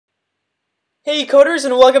Hey coders,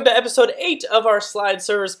 and welcome to episode 8 of our slide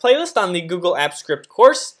service playlist on the Google Apps Script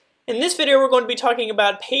course. In this video we're going to be talking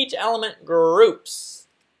about page element groups.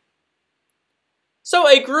 So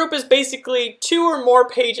a group is basically two or more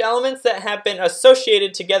page elements that have been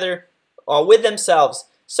associated together with themselves.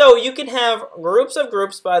 So you can have groups of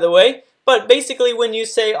groups, by the way, but basically when you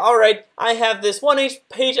say, alright, I have this one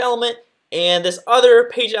page element and this other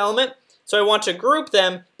page element, so I want to group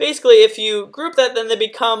them, basically if you group that, then they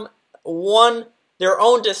become their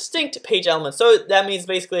own distinct page element. So that means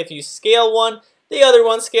basically if you scale one, the other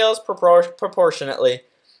one scales proportionately.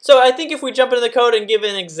 So I think if we jump into the code and give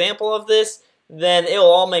an example of this, then it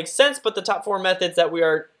will all make sense, but the top four methods that we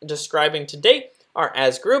are describing today are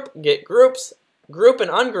asGroup, getGroups, group and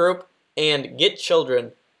ungroup, and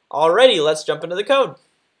getChildren. Alrighty, let's jump into the code.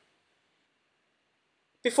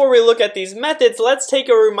 Before we look at these methods, let's take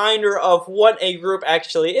a reminder of what a group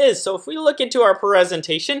actually is. So if we look into our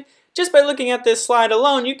presentation, just by looking at this slide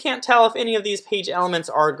alone, you can't tell if any of these page elements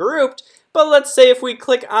are grouped, but let's say if we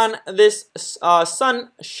click on this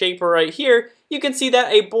sun shape right here, you can see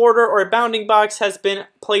that a border or a bounding box has been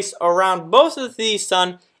placed around both of the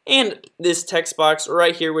sun and this text box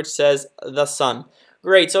right here which says the sun.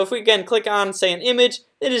 Great, so if we again click on, say, an image,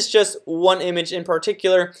 it is just one image in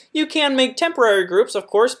particular. You can make temporary groups, of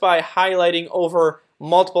course, by highlighting over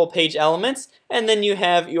multiple page elements, and then you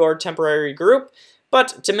have your temporary group.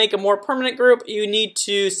 But to make a more permanent group, you need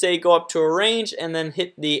to, say, go up to Arrange and then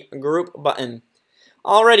hit the Group button.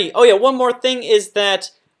 Alrighty, oh yeah, one more thing is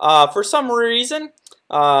that for some reason,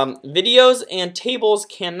 videos and tables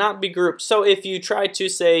cannot be grouped. So if you try to,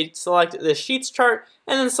 say, select the Sheets chart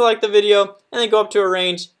and then select the video and then go up to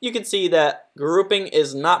Arrange, you can see that grouping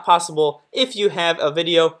is not possible if you have a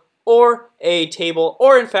video or a table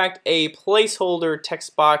or, in fact, a placeholder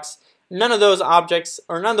text box. None of those objects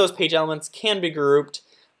or none of those page elements can be grouped,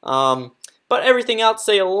 but everything else,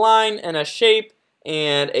 say a line and a shape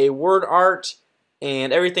and a word art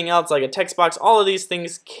and everything else like a text box, all of these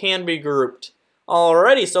things can be grouped.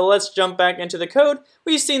 Alrighty, so let's jump back into the code.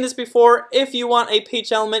 We've seen this before. If you want a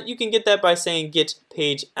page element, you can get that by saying get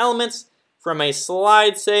page elements from a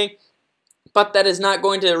slide, say, but that is not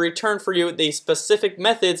going to return for you the specific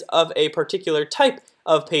methods of a particular type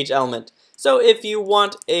of page element. So if you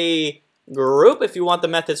want a group, if you want the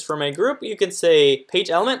methods from a group, you can say page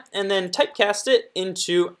element and then typecast it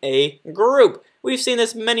into a group. We've seen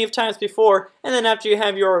this many times before, and then after you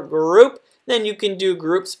have your group, then you can do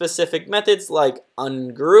group specific methods like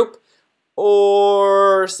ungroup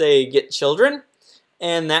or, say, getChildren,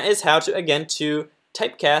 and that is how to, again, to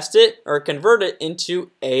typecast it or convert it into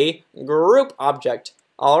a group object.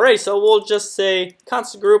 Alright, so we'll just say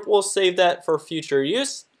constant group, we'll save that for future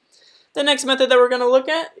use. The next method that we're going to look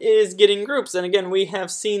at is getting groups, and again we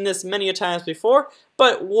have seen this many times before,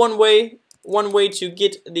 but one way to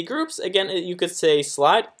get the groups, again you could say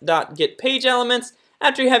slide.getPageElements.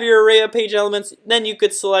 After you have your array of page elements, then you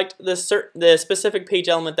could select the specific page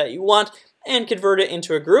element that you want and convert it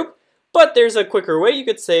into a group. But there's a quicker way. You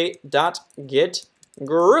could say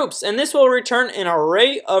 .getGroups, and this will return an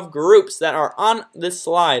array of groups that are on this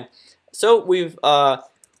slide. So we've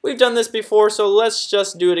done this before, so let's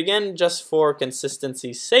just do it again just for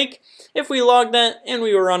consistency's sake. If we log that and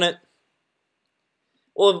we run it,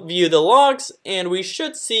 we'll view the logs and we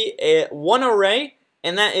should see one array,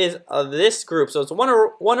 and that is this group. So it's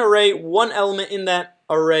one array, one element in that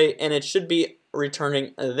array, and it should be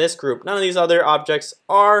returning this group. None of these other objects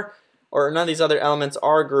are, or none of these other elements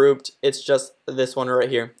are grouped. It's just this one right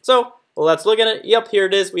here. So let's look at it. Yep, here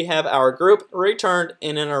it is. We have our group returned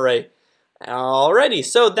in an array. Alrighty,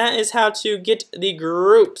 so that is how to get the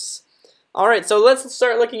groups. Alright, so let's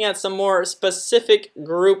start looking at some more specific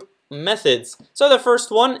group methods. So the first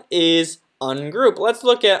one is ungroup. Let's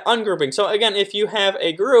look at ungrouping. So again, if you have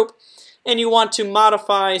a group and you want to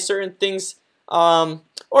modify certain things, or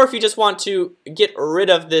if you just want to get rid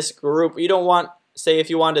of this group, you don't want, say if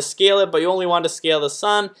you want to scale it, but you only want to scale the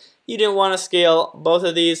sun, you didn't want to scale both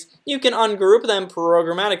of these, you can ungroup them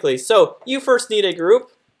programmatically. So you first need a group,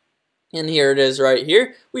 and here it is right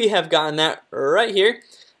here. We have gotten that right here.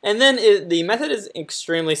 And then the method is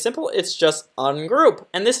extremely simple. It's just ungroup.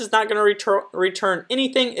 And this is not going to return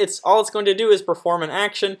anything. All it's going to do is perform an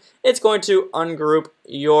action. It's going to ungroup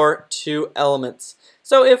your two elements.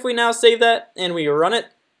 So if we now save that and we run it,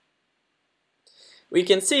 we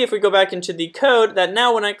can see if we go back into the code that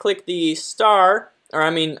now when I click the star, or I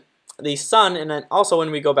mean the sun, and then also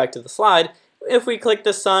when we go back to the slide, if we click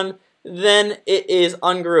the sun, then it is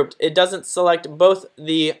ungrouped. It doesn't select both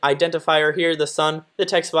the identifier here, the sun, the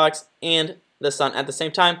text box, and the sun at the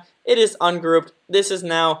same time. It is ungrouped. This is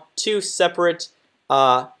now two separate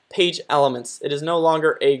page elements. It is no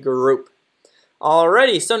longer a group.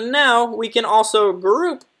 Alrighty, so now we can also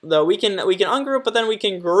group, though. We can ungroup, but then we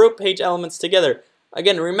can group page elements together.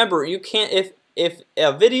 Again, remember, you can't, if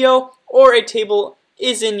a video or a table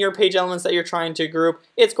is in your page elements that you're trying to group,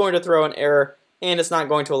 it's going to throw an error and it's not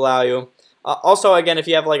going to allow you. Also, again, if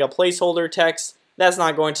you have like a placeholder text, that's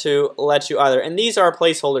not going to let you either. And these are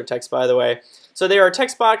placeholder text, by the way. So there are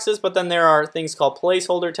text boxes, but then there are things called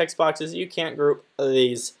placeholder text boxes. You can't group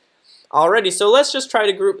these. Alrighty, so let's just try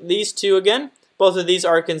to group these two again. Both of these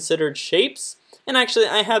are considered shapes. And actually,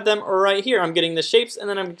 I have them right here. I'm getting the shapes, and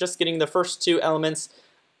then I'm just getting the first two elements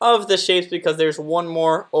of the shapes because there's one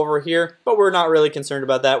more over here, but we're not really concerned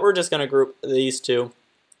about that. We're just going to group these two.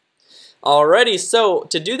 Alrighty, so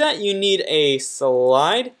to do that, you need a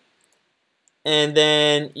slide, and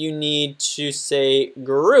then you need to say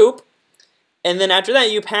group, and then after that,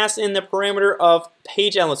 you pass in the parameter of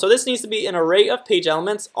page elements. So this needs to be an array of page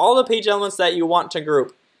elements, all the page elements that you want to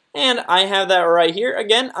group. And I have that right here.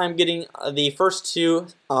 Again, I'm getting the first two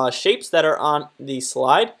shapes that are on the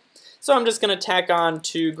slide. So I'm just going to tack on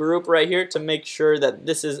to group right here to make sure that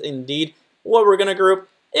this is indeed what we're going to group.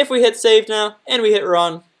 If we hit save now and we hit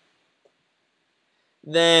run,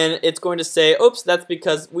 then it's going to say, oops, that's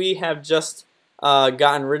because we have just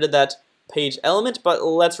gotten rid of that page element, but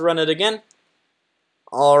let's run it again.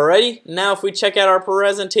 Alrighty, now if we check out our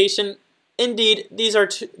presentation, indeed, these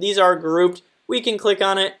are grouped. We can click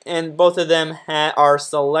on it and both of them are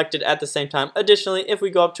selected at the same time. Additionally, if we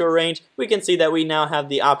go up to arrange, we can see that we now have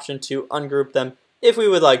the option to ungroup them if we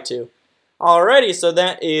would like to. Alrighty, so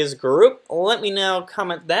that is group. Let me now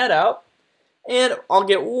comment that out. And I'll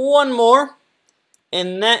get one more,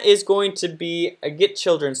 and that is going to be a get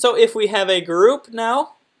children. So if we have a group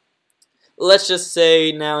now, let's just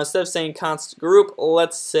say now instead of saying const group,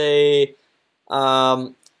 let's say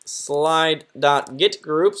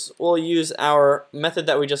slide.getGroups. We'll use our method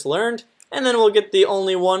that we just learned, and then we'll get the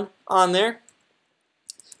only one on there.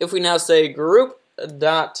 If we now say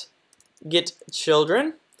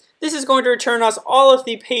group.getChildren, this is going to return us all of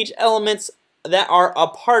the page elements that are a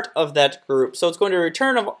part of that group. So it's going to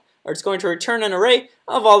return an array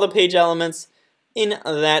of all the page elements in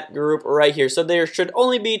that group right here. So there should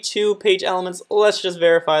only be 2 page elements. Let's just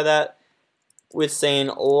verify that with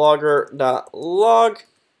saying logger.log.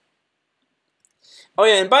 Oh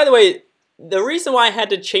yeah, and by the way, the reason why I had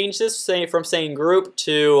to change this from saying group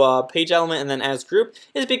to page element and then as group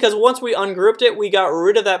is because once we ungrouped it, we got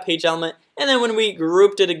rid of that page element, and then when we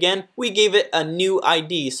grouped it again, we gave it a new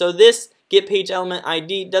ID. So this get page element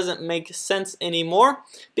ID doesn't make sense anymore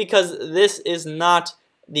because this is not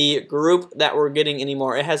the group that we're getting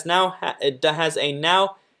anymore. It has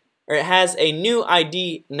a new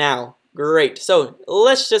ID now. Great. So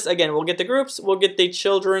let's just, again, we'll get the groups, we'll get the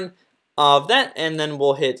children of that, and then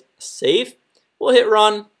we'll hit save. We'll hit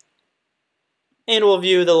run, and we'll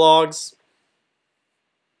view the logs.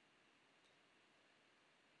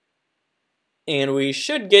 And we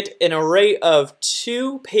should get an array of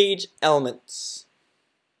 2 page elements.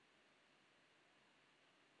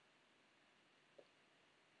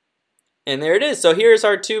 And there it is. So here's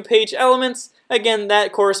our 2 page elements. Again,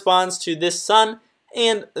 that corresponds to this sun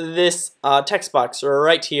and this text box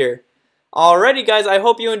right here. Alrighty guys, I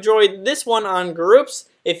hope you enjoyed this one on groups.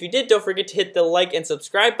 If you did, don't forget to hit the like and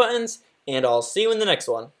subscribe buttons, and I'll see you in the next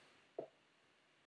one.